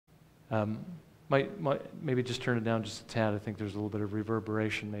Maybe just turn it down just a tad. I think there's a little bit of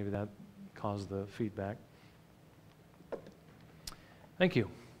reverberation. Maybe that caused the feedback. Thank you.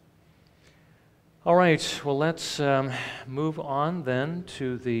 All right, well, let's move on then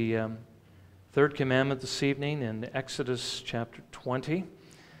to the third commandment this evening in Exodus chapter 20.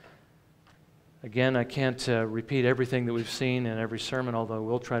 Again, I can't repeat everything that we've seen in every sermon, although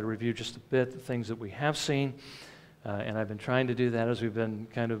we'll try to review just a bit the things that we have seen. And I've been trying to do that as we've been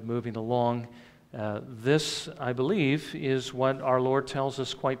kind of moving along. This, I believe, is what our Lord tells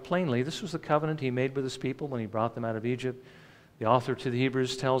us quite plainly. This was the covenant He made with His people when He brought them out of Egypt. The author to the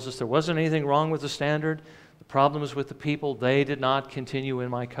Hebrews tells us there wasn't anything wrong with the standard. The problem was with the people. They did not continue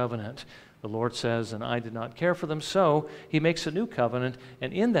in my covenant. The Lord says, and I did not care for them. So He makes a new covenant,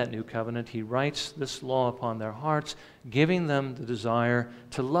 and in that new covenant He writes this law upon their hearts, giving them the desire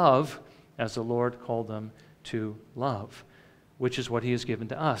to love as the Lord called them to love, which is what He has given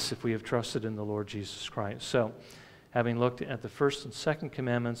to us if we have trusted in the Lord Jesus Christ. So, having looked at the first and second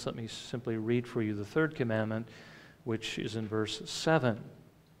commandments, let me simply read for you the third commandment, which is in verse 7.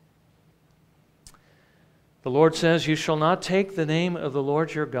 The Lord says, "You shall not take the name of the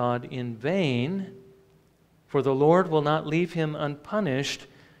Lord your God in vain, for the Lord will not leave him unpunished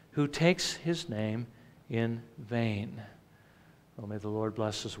who takes His name in vain." Well, may the Lord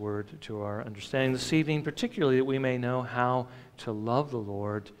bless His word to our understanding this evening, particularly that we may know how to love the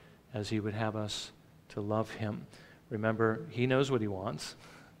Lord as He would have us to love Him. Remember, He knows what He wants,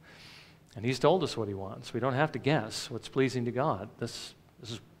 and He's told us what He wants. We don't have to guess what's pleasing to God. This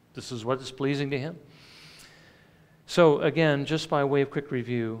is what is pleasing to Him. So again, just by way of quick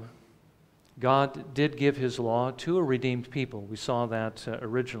review, God did give His law to a redeemed people. We saw that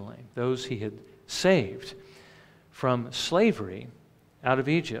originally. Those He had saved from slavery out of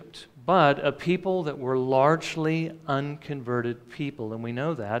Egypt, but a people that were largely unconverted people. And we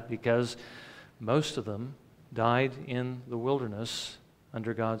know that because most of them died in the wilderness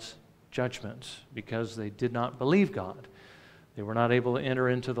under God's judgment because they did not believe God. They were not able to enter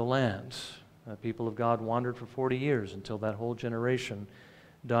into the land. The people of God wandered for 40 years until that whole generation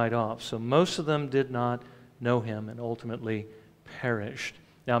died off. So most of them did not know Him and ultimately perished.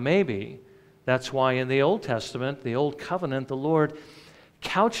 Now maybe that's why in the Old Testament, the Old Covenant, the Lord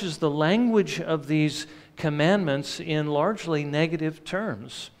couches the language of these commandments in largely negative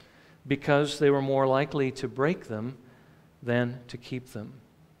terms because they were more likely to break them than to keep them.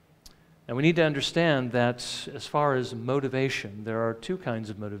 And we need to understand that as far as motivation, there are two kinds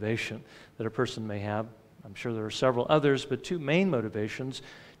of motivation that a person may have. I'm sure there are several others, but two main motivations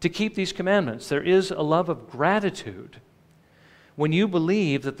to keep these commandments. There is a love of gratitude when you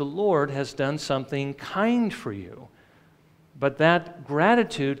believe that the Lord has done something kind for you. But that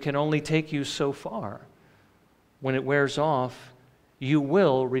gratitude can only take you so far. When it wears off, you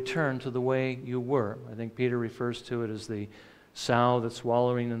will return to the way you were. I think Peter refers to it as the sow that's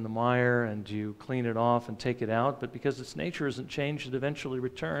wallowing in the mire, and you clean it off and take it out, but because its nature isn't changed, it eventually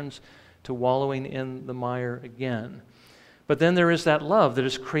returns to wallowing in the mire again. But then there is that love that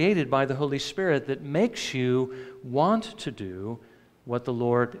is created by the Holy Spirit that makes you want to do what the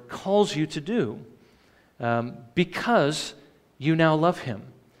Lord calls you to do because you now love Him.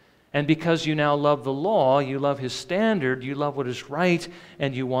 And because you now love the law, you love His standard, you love what is right,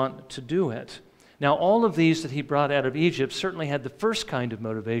 and you want to do it. Now, all of these that He brought out of Egypt certainly had the first kind of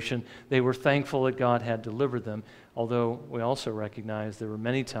motivation. They were thankful that God had delivered them, although we also recognize there were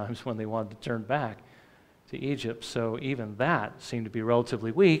many times when they wanted to turn back to Egypt. So even that seemed to be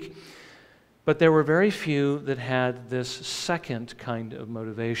relatively weak. But there were very few that had this second kind of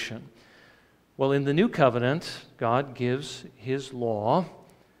motivation. Well, in the New Covenant, God gives His law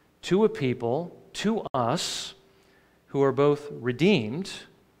to a people, to us, who are both redeemed.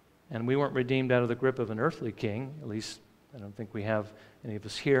 And we weren't redeemed out of the grip of an earthly king, at least I don't think we have any of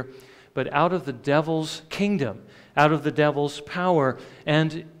us here, but out of the devil's kingdom, out of the devil's power.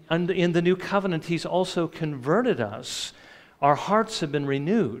 And in the new covenant, He's also converted us. Our hearts have been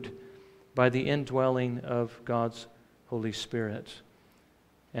renewed by the indwelling of God's Holy Spirit.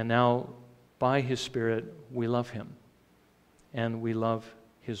 And now, by His Spirit, we love Him, and we love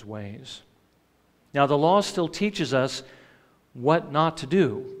His ways. Now, the law still teaches us what not to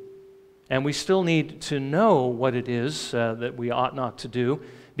do. And we still need to know what it is that we ought not to do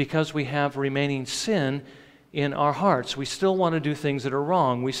because we have remaining sin in our hearts. We still want to do things that are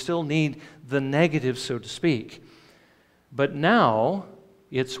wrong. We still need the negative, so to speak. But now,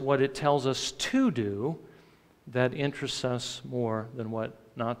 it's what it tells us to do that interests us more than what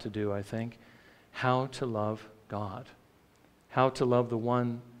not to do, I think. How to love God. How to love the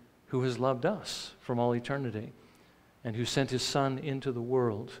one who has loved us from all eternity and who sent His Son into the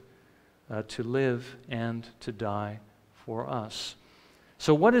world to live and to die for us.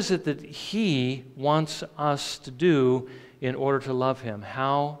 So what is it that He wants us to do in order to love Him?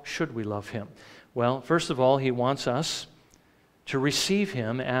 How should we love Him? Well, first of all, He wants us to receive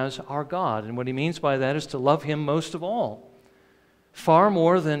Him as our God. And what He means by that is to love Him most of all, far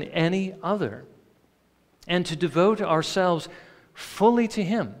more than any other, and to devote ourselves fully to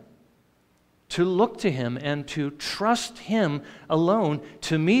Him, to look to Him and to trust Him alone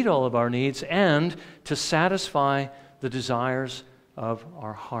to meet all of our needs and to satisfy the desires of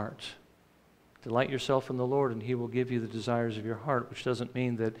our heart. Delight yourself in the Lord, and He will give you the desires of your heart, which doesn't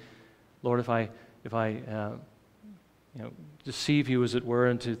mean that, Lord, if I deceive you, as it were,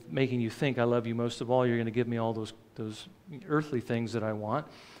 into making you think I love you most of all, you're going to give me all those earthly things that I want.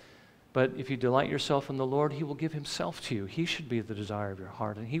 But if you delight yourself in the Lord, He will give Himself to you. He should be the desire of your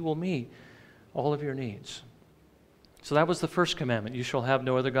heart, and He will meet all of your needs. So that was the first commandment. You shall have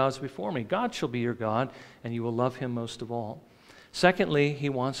no other gods before me. God shall be your God, and you will love Him most of all. Secondly, He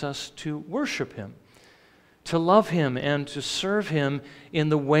wants us to worship Him, to love Him and to serve Him in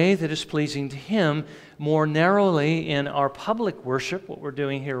the way that is pleasing to Him, more narrowly in our public worship, what we're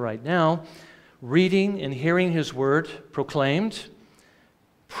doing here right now, reading and hearing His word proclaimed,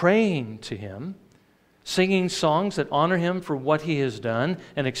 praying to Him, singing songs that honor Him for what He has done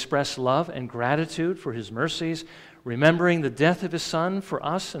and express love and gratitude for His mercies, remembering the death of His Son for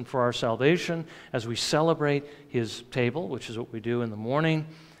us and for our salvation as we celebrate His table, which is what we do in the morning,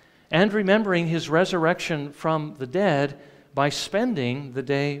 and remembering His resurrection from the dead by spending the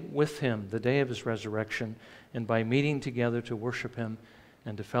day with Him, the day of His resurrection, and by meeting together to worship Him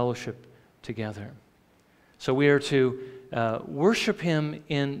and to fellowship together. So we are to worship Him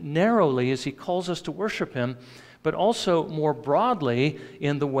in narrowly as He calls us to worship Him, but also more broadly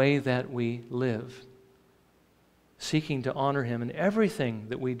in the way that we live, seeking to honor Him in everything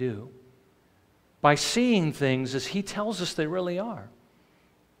that we do, by seeing things as He tells us they really are,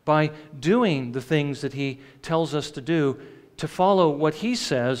 by doing the things that He tells us to do, to follow what He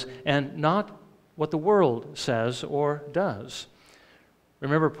says and not what the world says or does.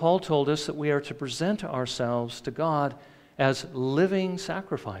 Remember, Paul told us that we are to present ourselves to God as living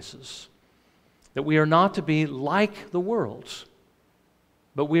sacrifices, that we are not to be like the world,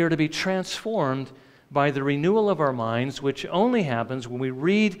 but we are to be transformed by the renewal of our minds, which only happens when we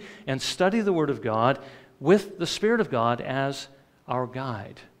read and study the Word of God with the Spirit of God as our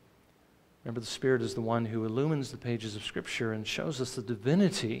guide. Remember, the Spirit is the one who illumines the pages of Scripture and shows us the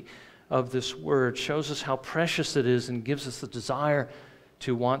divinity of this Word, shows us how precious it is, and gives us the desire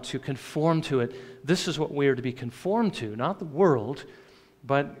to want to conform to it. This is what we are to be conformed to, not the world,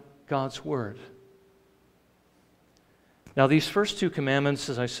 but God's Word. Now, these first two commandments,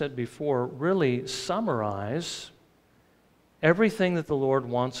 as I said before, really summarize everything that the Lord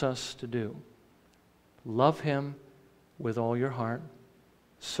wants us to do. Love Him with all your heart.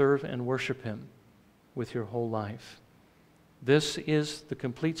 Serve and worship Him with your whole life. This is the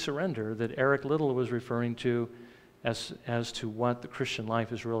complete surrender that Eric Liddell was referring to as to what the Christian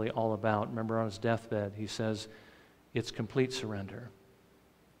life is really all about. Remember, on his deathbed, he says, it's complete surrender.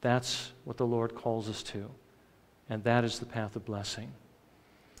 That's what the Lord calls us to. And that is the path of blessing.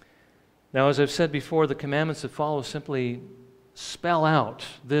 Now, as I've said before, the commandments that follow simply spell out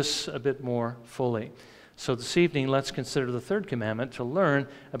this a bit more fully. So this evening, let's consider the third commandment to learn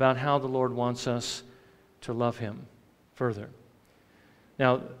about how the Lord wants us to love Him further.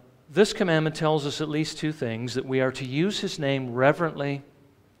 Now, this commandment tells us at least two things: that we are to use His name reverently,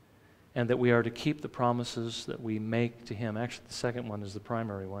 and that we are to keep the promises that we make to Him. Actually, the second one is the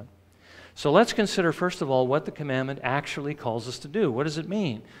primary one. So let's consider, first of all, what the commandment actually calls us to do. What does it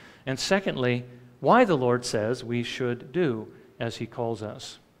mean? And secondly, why the Lord says we should do as He calls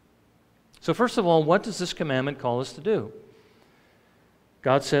us. So first of all, what does this commandment call us to do?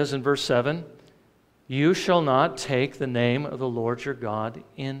 God says in verse 7, "You shall not take the name of the Lord your God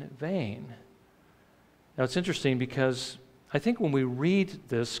in vain." Now it's interesting because I think when we read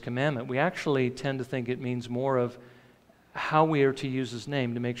this commandment, we actually tend to think it means more of how we are to use His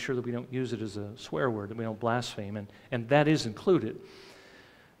name to make sure that we don't use it as a swear word, that we don't blaspheme, and that is included.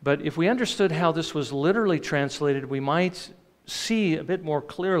 But if we understood how this was literally translated, we might see a bit more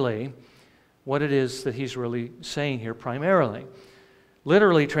clearly what it is that He's really saying here primarily.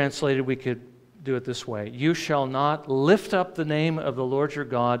 Literally translated, we could do it this way: you shall not lift up the name of the Lord your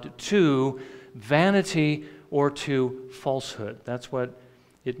God to vanity or to falsehood. That's what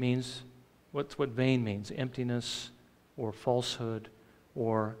it means. What's what vain means: emptiness or falsehood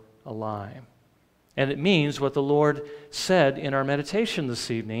or a lie. And it means what the Lord said in our meditation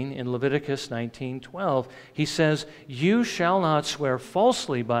this evening in Leviticus 19:12. He says, "You shall not swear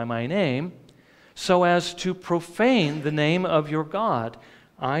falsely by my name, so as to profane the name of your God.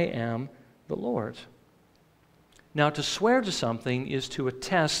 I am the Lord." Now, to swear to something is to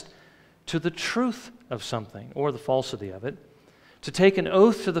attest to the truth of something or the falsity of it, to take an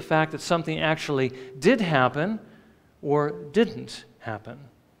oath to the fact that something actually did happen or didn't happen,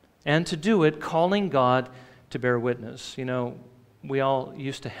 and to do it calling God to bear witness. You know, we all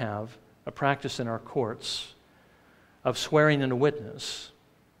used to have a practice in our courts of swearing in a witness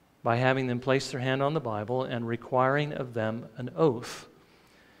by having them place their hand on the Bible and requiring of them an oath.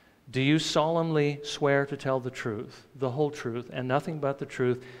 Do you solemnly swear to tell the truth, the whole truth, and nothing but the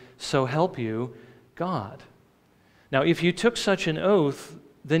truth, so help you God? Now, if you took such an oath,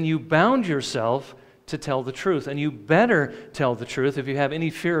 then you bound yourself to tell the truth, and you better tell the truth if you have any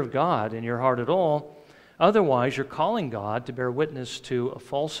fear of God in your heart at all. Otherwise, you're calling God to bear witness to a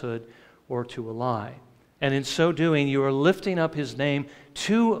falsehood or to a lie. And in so doing, you are lifting up His name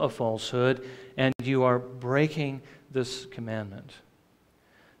to a falsehood, and you are breaking this commandment.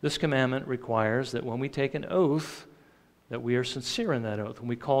 This commandment requires that when we take an oath, that we are sincere in that oath. When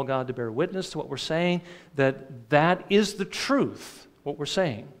we call God to bear witness to what we're saying, that is the truth, what we're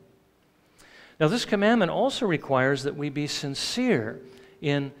saying. Now, this commandment also requires that we be sincere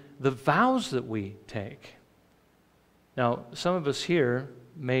in the vows that we take. Now, some of us here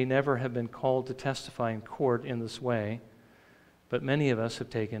may never have been called to testify in court in this way, but many of us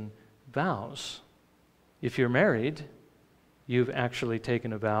have taken vows. If you're married, you've actually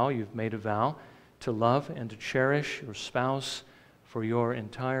taken a vow, you've made a vow to love and to cherish your spouse for your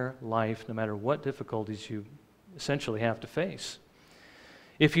entire life, no matter what difficulties you essentially have to face.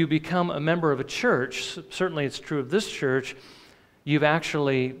 If you become a member of a church, certainly it's true of this church, you've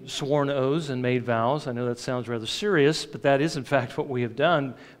actually sworn oaths and made vows. I know that sounds rather serious, but that is in fact what we have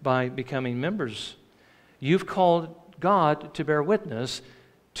done by becoming members. You've called God to bear witness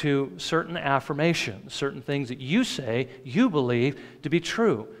to certain affirmations, certain things that you say you believe to be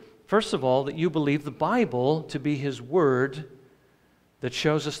true. First of all, that you believe the Bible to be His Word that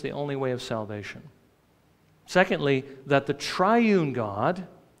shows us the only way of salvation. Secondly, that the triune God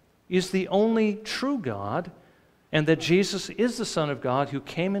is the only true God, and that Jesus is the Son of God who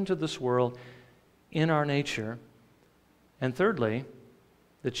came into this world in our nature. And thirdly,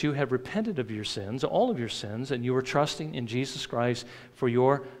 that you have repented of your sins, all of your sins, and you are trusting in Jesus Christ for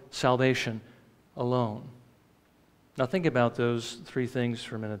your salvation alone. Now think about those three things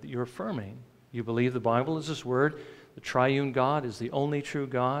for a minute that you're affirming. You believe the Bible is His Word, the triune God is the only true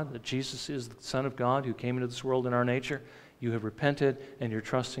God, that Jesus is the Son of God who came into this world in our nature. You have repented and you're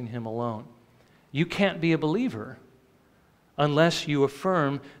trusting Him alone. You can't be a believer unless you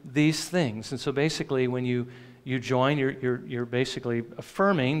affirm these things. And so basically when you join, you're basically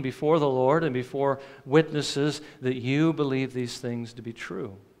affirming before the Lord and before witnesses that you believe these things to be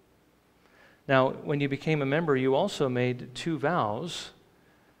true. Now, when you became a member, you also made two vows.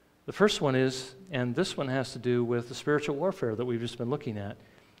 The first one is, and this one has to do with the spiritual warfare that we've just been looking at,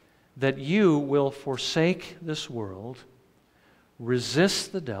 that you will forsake this world,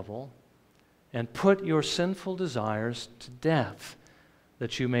 resist the devil, and put your sinful desires to death,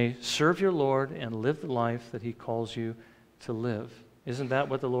 that you may serve your Lord and live the life that He calls you to live. Isn't that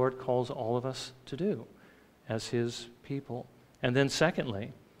what the Lord calls all of us to do as His people? And then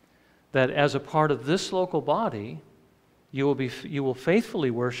secondly, that as a part of this local body, you will faithfully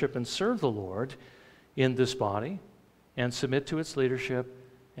worship and serve the Lord in this body and submit to its leadership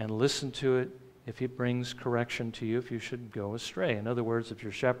and listen to it if it brings correction to you if you should go astray. In other words, if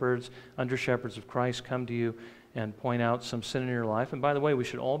your shepherds, under shepherds of Christ come to you and point out some sin in your life, and by the way, we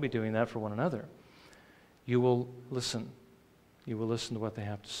should all be doing that for one another, you will listen. You will listen to what they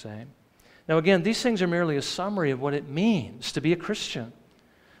have to say. Now again, these things are merely a summary of what it means to be a Christian.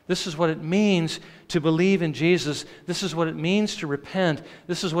 This is what it means to believe in Jesus. This is what it means to repent.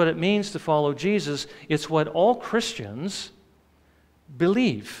 This is what it means to follow Jesus. It's what all Christians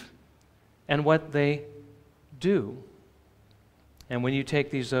believe and what they do. And when you take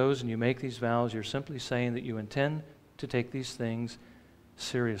these oaths and you make these vows, you're simply saying that you intend to take these things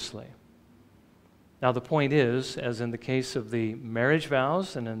seriously. Now the point is, as in the case of the marriage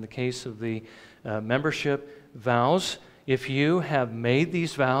vows and in the case of the membership vows, if you have made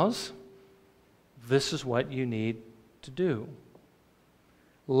these vows, this is what you need to do.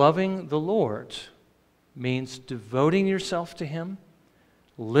 Loving the Lord means devoting yourself to Him,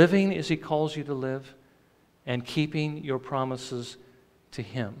 living as He calls you to live, and keeping your promises to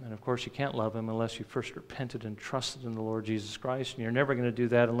Him. And of course, you can't love Him unless you first repented and trusted in the Lord Jesus Christ. And you're never going to do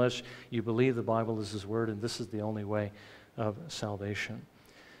that unless you believe the Bible is His Word, and this is the only way of salvation.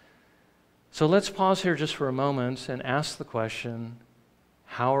 So let's pause here just for a moment and ask the question,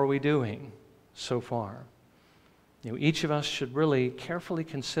 how are we doing so far? Each of us should really carefully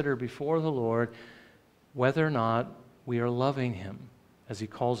consider before the Lord whether or not we are loving Him as He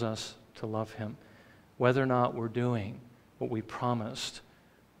calls us to love Him, whether or not we're doing what we promised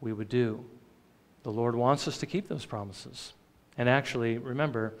we would do. The Lord wants us to keep those promises. And actually,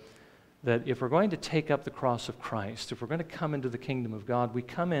 remember that if we're going to take up the cross of Christ, if we're going to come into the kingdom of God, we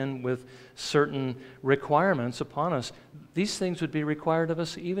come in with certain requirements upon us. These things would be required of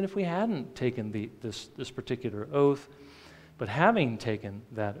us even if we hadn't taken this particular oath. But having taken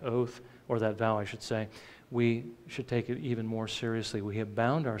that oath, or that vow, I should say, we should take it even more seriously. We have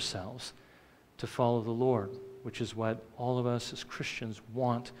bound ourselves to follow the Lord, which is what all of us as Christians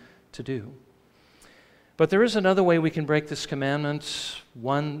want to do. But there is another way we can break this commandment,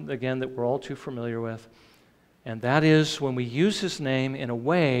 one, again, that we're all too familiar with, and that is when we use His name in a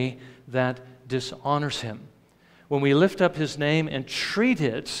way that dishonors Him. When we lift up His name and treat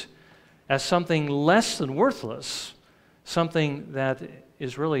it as something less than worthless, something that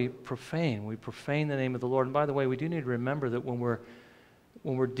is really profane. We profane the name of the Lord. And by the way, we do need to remember that when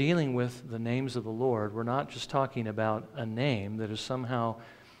we're dealing with the names of the Lord, we're not just talking about a name that is somehow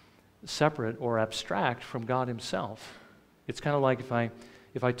separate or abstract from God Himself. It's kind of like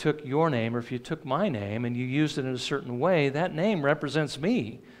if I took your name, or if you took my name and you used it in a certain way, that name represents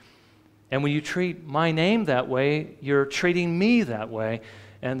me. And when you treat my name that way, you're treating me that way.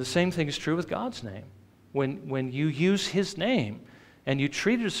 And the same thing is true with God's name. When you use His name and you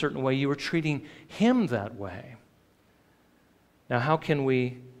treat it a certain way, you are treating Him that way. Now, how can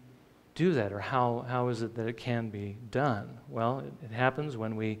we do that, or how is it that it can be done? Well, it happens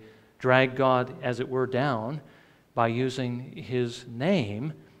when we drag God, as it were, down by using His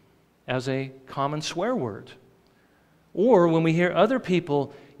name as a common swear word. Or when we hear other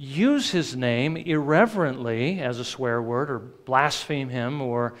people use His name irreverently as a swear word, or blaspheme Him,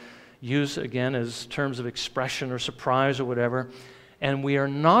 or use, again, as terms of expression or surprise or whatever, and we are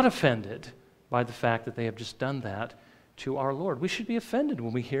not offended by the fact that they have just done that to our Lord. We should be offended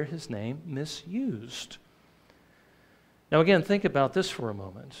when we hear His name misused. Now again, think about this for a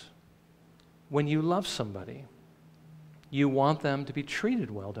moment. When you love somebody, you want them to be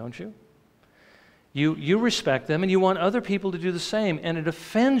treated well, don't you? You respect them, and you want other people to do the same, and it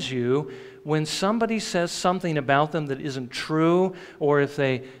offends you when somebody says something about them that isn't true, or if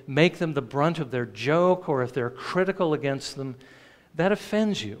they make them the brunt of their joke, or if they're critical against them. That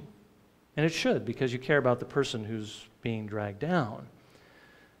offends you, and it should, because you care about the person who's being dragged down.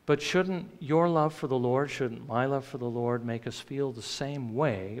 But shouldn't your love for the Lord, shouldn't my love for the Lord make us feel the same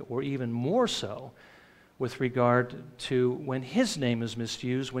way, or even more so, with regard to when His name is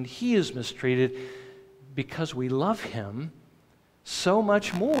misused, when He is mistreated, because we love Him so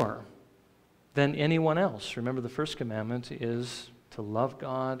much more than anyone else? Remember, the first commandment is to love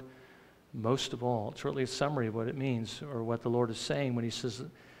God most of all. It's really a summary of what it means, or what the Lord is saying when He says,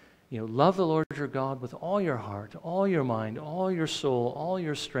 love the Lord your God with all your heart, all your mind, all your soul, all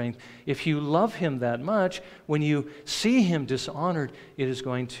your strength. If you love Him that much, when you see Him dishonored, it is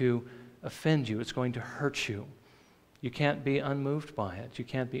going to offend you. It's going to hurt you. You can't be unmoved by it. You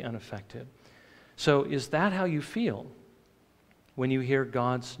can't be unaffected. So is that how you feel when you hear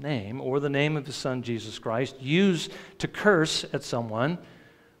God's name, or the name of His Son, Jesus Christ, used to curse at someone,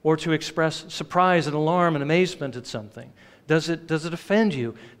 or to express surprise and alarm and amazement at something? Does it offend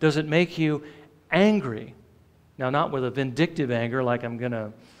you? Does it make you angry? Now, not with a vindictive anger, like I'm going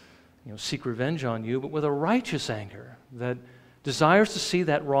to seek revenge on you, but with a righteous anger that desires to see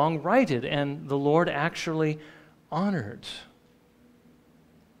that wrong righted and the Lord actually honored.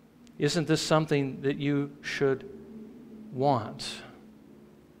 Isn't this something that you should want?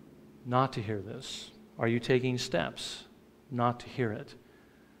 Not to hear this? Are you taking steps not to hear it?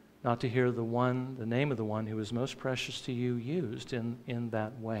 Not to hear the name of the one who is most precious to you used in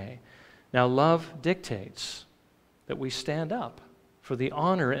that way. Now, love dictates that we stand up for the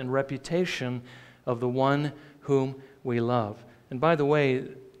honor and reputation of the one whom we love. And by the way,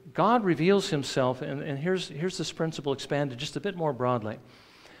 God reveals Himself, and here's this principle expanded just a bit more broadly.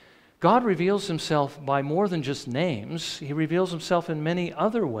 God reveals Himself by more than just names. He reveals Himself in many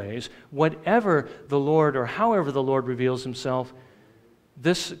other ways. Whatever the Lord, or however the Lord reveals Himself,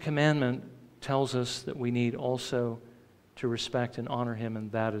 this commandment tells us that we need also to respect and honor Him in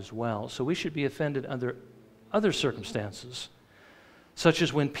that as well. So we should be offended under other circumstances, such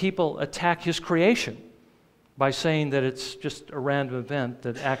as when people attack His creation, by saying that it's just a random event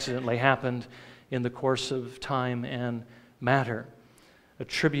that accidentally happened in the course of time and matter,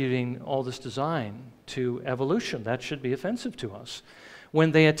 attributing all this design to evolution. That should be offensive to us.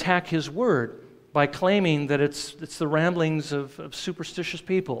 When they attack his word by claiming that it's the ramblings of superstitious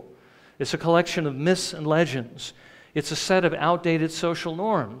people, it's a collection of myths and legends, it's a set of outdated social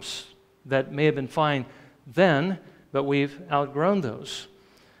norms that may have been fine then, but we've outgrown those.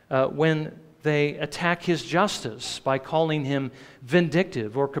 When they attack his justice by calling him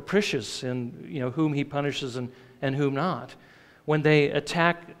vindictive or capricious in whom he punishes and whom not. When they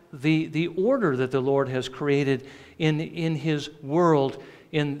attack the order that the Lord has created in his world,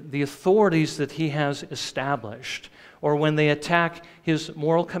 in the authorities that he has established. Or when they attack his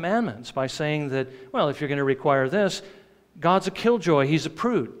moral commandments by saying that, well, if you're going to require this, God's a killjoy, he's a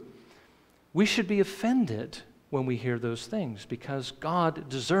prude. We should be offended when we hear those things because God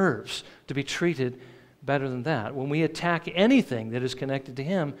deserves to be treated better than that. When we attack anything that is connected to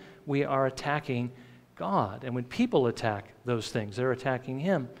him, we are attacking God. And when people attack those things, they're attacking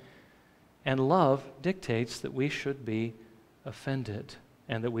him. And love dictates that we should be offended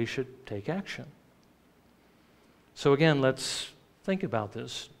and that we should take action. So again, let's think about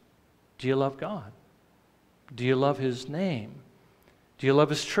this. Do you love God? Do you love his name? Do you love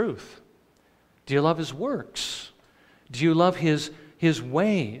his truth? Do you love his works? Do you love his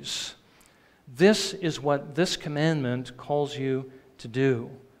ways? This is what this commandment calls you to do.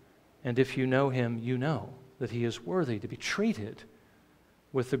 And if you know him, you know that he is worthy to be treated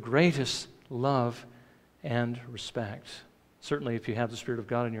with the greatest love and respect. Certainly, if you have the Spirit of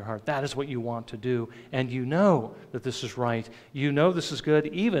God in your heart, that is what you want to do. And you know that this is right. You know this is good,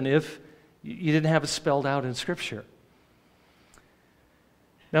 even if you didn't have it spelled out in Scripture.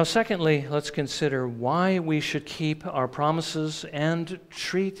 Now, secondly, let's consider why we should keep our promises and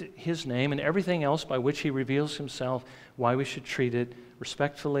treat his name and everything else by which he reveals himself, why we should treat it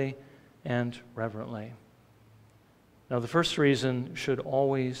respectfully and reverently. Now, the first reason should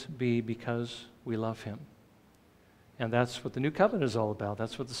always be because we love him. And that's what the new covenant is all about.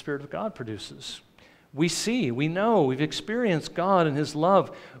 That's what the Spirit of God produces. We see, we know, we've experienced God and his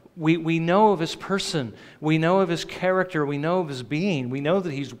love. We know of his person. We know of his character. We know of his being. We know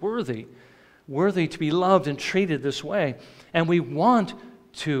that he's worthy to be loved and treated this way. And we want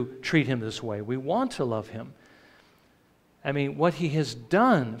to treat him this way. We want to love him. I mean, what he has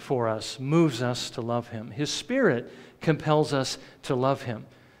done for us moves us to love him. His Spirit compels us to love him,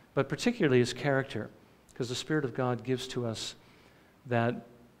 but particularly his character, because the Spirit of God gives to us that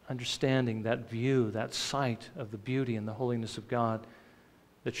understanding, that view, that sight of the beauty and the holiness of God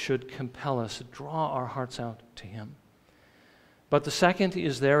that should compel us, draw our hearts out to him. But the second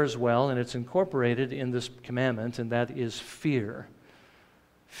is there as well, and it's incorporated in this commandment, and that is fear.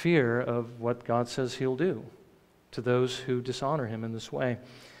 Fear of what God says he'll do to those who dishonor him in this way.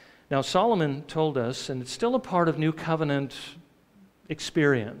 Now, Solomon told us, and it's still a part of New Covenant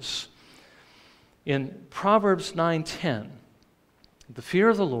experience, in Proverbs 9:10, the fear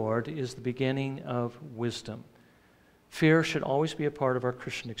of the Lord is the beginning of wisdom. Fear should always be a part of our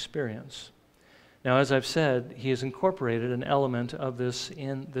Christian experience. Now, as I've said, he has incorporated an element of this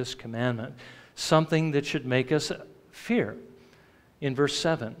in this commandment, something that should make us fear. In verse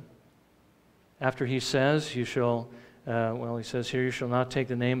 7, after he says, he says here, you shall not take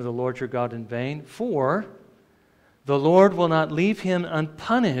the name of the Lord your God in vain, for the Lord will not leave him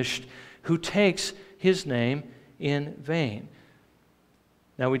unpunished who takes his name in vain.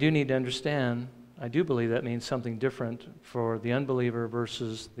 Now, we do need to understand, I do believe that means something different for the unbeliever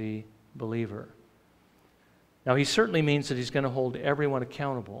versus the believer. Now, he certainly means that he's going to hold everyone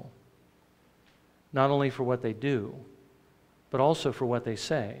accountable, not only for what they do, but also for what they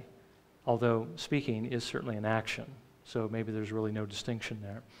say, although speaking is certainly an action, so maybe there's really no distinction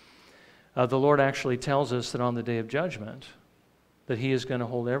there. The Lord actually tells us that on the day of judgment, that he is going to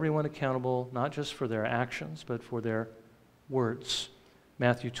hold everyone accountable, not just for their actions, but for their words.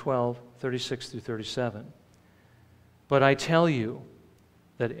 Matthew 12:36-37. But I tell you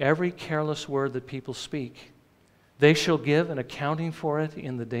that every careless word that people speak, they shall give an accounting for it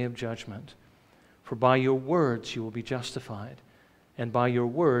in the day of judgment. For by your words you will be justified, and by your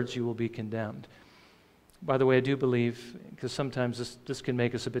words you will be condemned. By the way, I do believe, because sometimes this can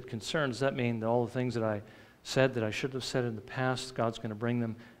make us a bit concerned, does that mean that all the things that I said that I should have said in the past, God's going to bring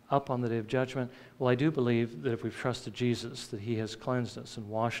them up on the day of judgment? Well, I do believe that if we've trusted Jesus, that he has cleansed us and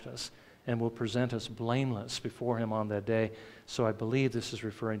washed us and will present us blameless before him on that day. So I believe this is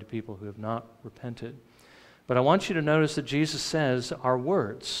referring to people who have not repented. But I want you to notice that Jesus says our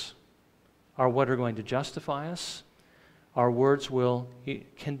words are what are going to justify us. Our words will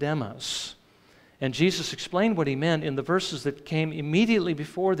condemn us. And Jesus explained what he meant in the verses that came immediately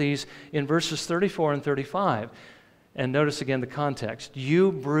before these in verses 34 and 35. And notice again the context.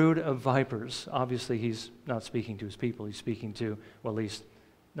 You brood of vipers. Obviously, he's not speaking to his people. He's speaking to, well, at least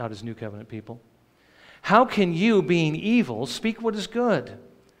not his new covenant people. How can you, being evil, speak what is good?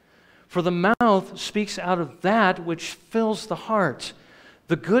 For the mouth speaks out of that which fills the heart.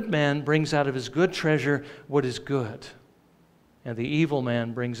 The good man brings out of his good treasure what is good, and the evil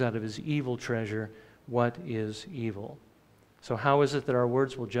man brings out of his evil treasure what is evil. So how is it that our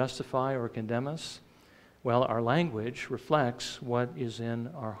words will justify or condemn us? Well, our language reflects what is in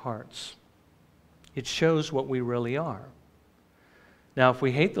our hearts. It shows what we really are. Now, if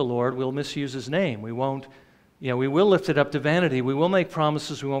we hate the Lord, we'll misuse his name. We won't, we will lift it up to vanity. We will make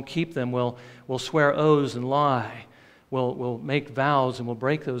promises, we won't keep them. We'll swear oaths and lie. We'll make vows and we'll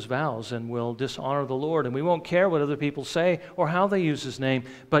break those vows and we'll dishonor the Lord. And we won't care what other people say or how they use his name.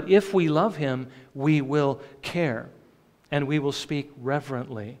 But if we love him, we will care. And we will speak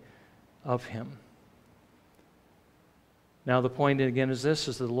reverently of him. Now the point again is this,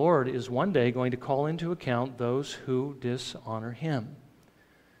 is the Lord is one day going to call into account those who dishonor him.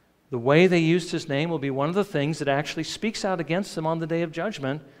 The way they used his name will be one of the things that actually speaks out against them on the day of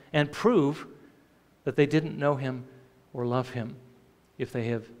judgment and prove that they didn't know him or love him if they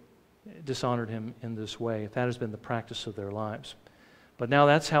have dishonored him in this way, if that has been the practice of their lives. But now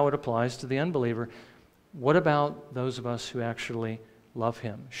that's how it applies to the unbeliever. What about those of us who actually love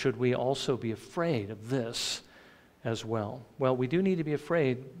him? Should we also be afraid of this as well? Well, we do need to be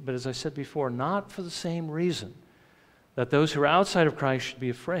afraid, but as I said before, not for the same reason that those who are outside of Christ should be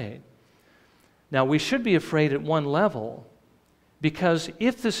afraid. Now, we should be afraid at one level, because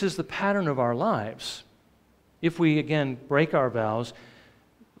if this is the pattern of our lives, if we, again, break our vows,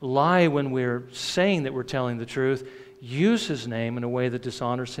 lie when we're saying that we're telling the truth, use his name in a way that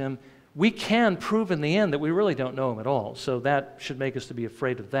dishonors him, we can prove in the end that we really don't know him at all. So that should make us to be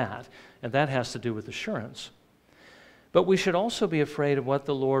afraid of that, and that has to do with assurance. But we should also be afraid of what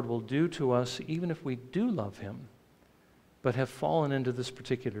the Lord will do to us even if we do love him, but have fallen into this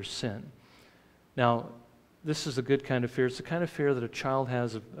particular sin. Now, this is a good kind of fear. It's the kind of fear that a child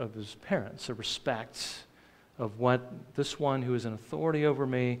has of his parents, a respect of what this one who is in authority over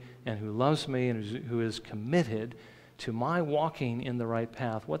me and who loves me and who is committed to my walking in the right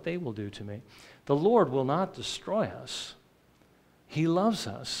path, what they will do to me. The Lord will not destroy us. He loves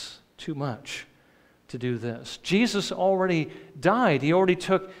us too much to do this. Jesus already died. He already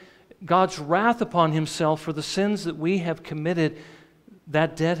took God's wrath upon himself for the sins that we have committed.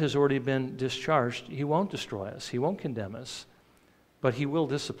 That debt has already been discharged. He won't destroy us. He won't condemn us, but he will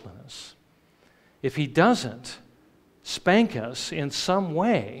discipline us. If he doesn't spank us in some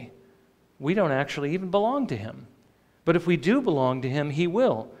way, we don't actually even belong to him. But if we do belong to him, he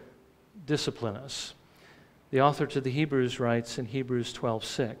will discipline us. The author to the Hebrews writes in Hebrews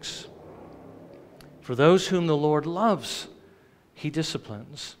 12:6, "For those whom the Lord loves, he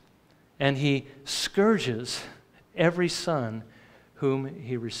disciplines, and he scourges every son whom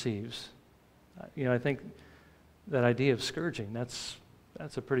he receives." I think that idea of scourging, that's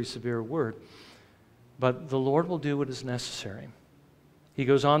a pretty severe word. But the Lord will do what is necessary. He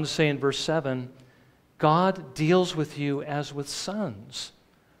goes on to say in verse 7, God deals with you as with sons.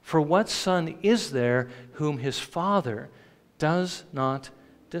 For what son is there whom his father does not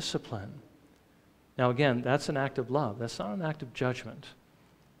discipline? Now again, that's an act of love. That's not an act of judgment.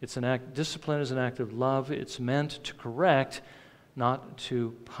 Discipline is an act of love. It's meant to correct, not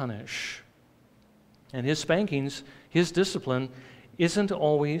to punish. And his spankings, his discipline, isn't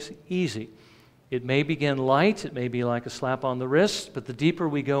always easy. It may begin light, it may be like a slap on the wrist, but the deeper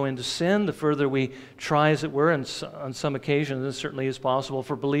we go into sin, the further we try, as it were, and on some occasions it certainly is possible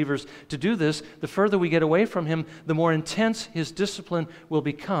for believers to do this, the further we get away from him, the more intense his discipline will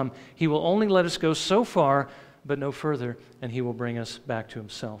become. He will only let us go so far, but no further, and he will bring us back to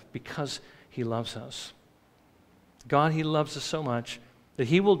himself because he loves us. God, he loves us so much that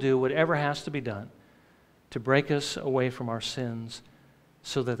he will do whatever has to be done to break us away from our sins,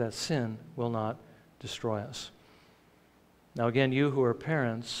 so that that sin will not destroy us. Now again, you who are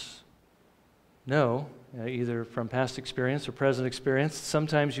parents know, either from past experience or present experience,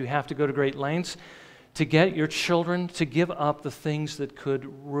 sometimes you have to go to great lengths to get your children to give up the things that could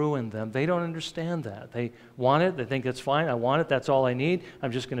ruin them. They don't understand that. They want it, they think it's fine, I want it, that's all I need,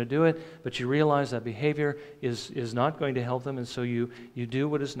 I'm just going to do it, but you realize that behavior is not going to help them, and so you do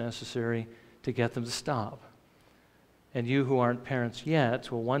what is necessary to get them to stop. And you who aren't parents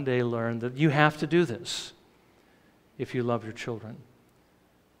yet will one day learn that you have to do this if you love your children.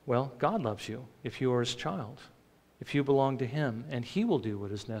 Well, God loves you if you are his child. if you belong to Him, and He will do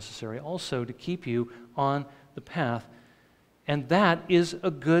what is necessary also to keep you on the path. And that is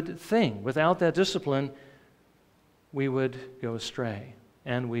a good thing. Without that discipline, we would go astray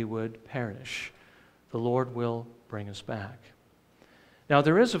and we would perish. The Lord will bring us back. Now,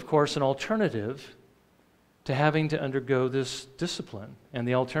 there is, of course, an alternative to having to undergo this discipline. And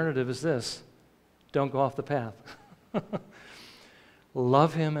the alternative is this: don't go off the path.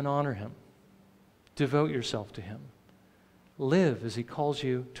 Love Him and honor Him. Devote yourself to Him. Live as He calls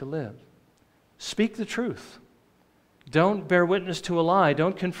you to live. Speak the truth. Don't bear witness to a lie.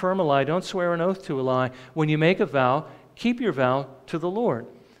 Don't confirm a lie. Don't swear an oath to a lie. When you make a vow, keep your vow to the Lord.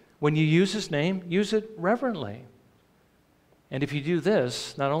 When you use His name, use it reverently. And if you do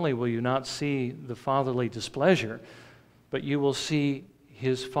this, not only will you not see the fatherly displeasure, but you will see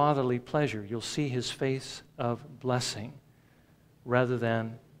His fatherly pleasure. You'll see His face of blessing rather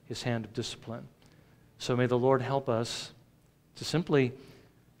than His hand of discipline. So may the Lord help us to simply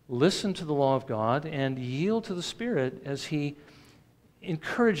listen to the law of God and yield to the Spirit as He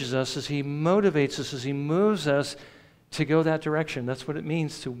encourages us, as He motivates us, as He moves us to go that direction. That's what it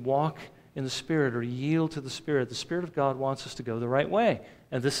means to walk in the Spirit or yield to the Spirit. The Spirit of God wants us to go the right way,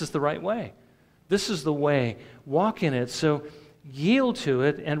 and this is the right way. This is the way. Walk in it. So yield to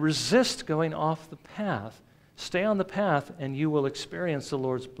it and resist going off the path. Stay on the path, and you will experience the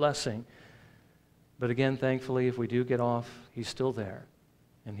Lord's blessing. But again, thankfully, if we do get off, He's still there.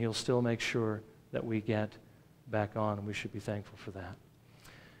 And He'll still make sure that we get back on, and we should be thankful for that.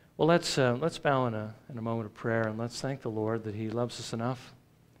 Well, let's bow in a moment of prayer, and let's thank the Lord that He loves us enough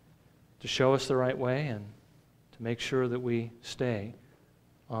to show us the right way and to make sure that we stay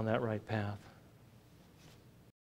on that right path.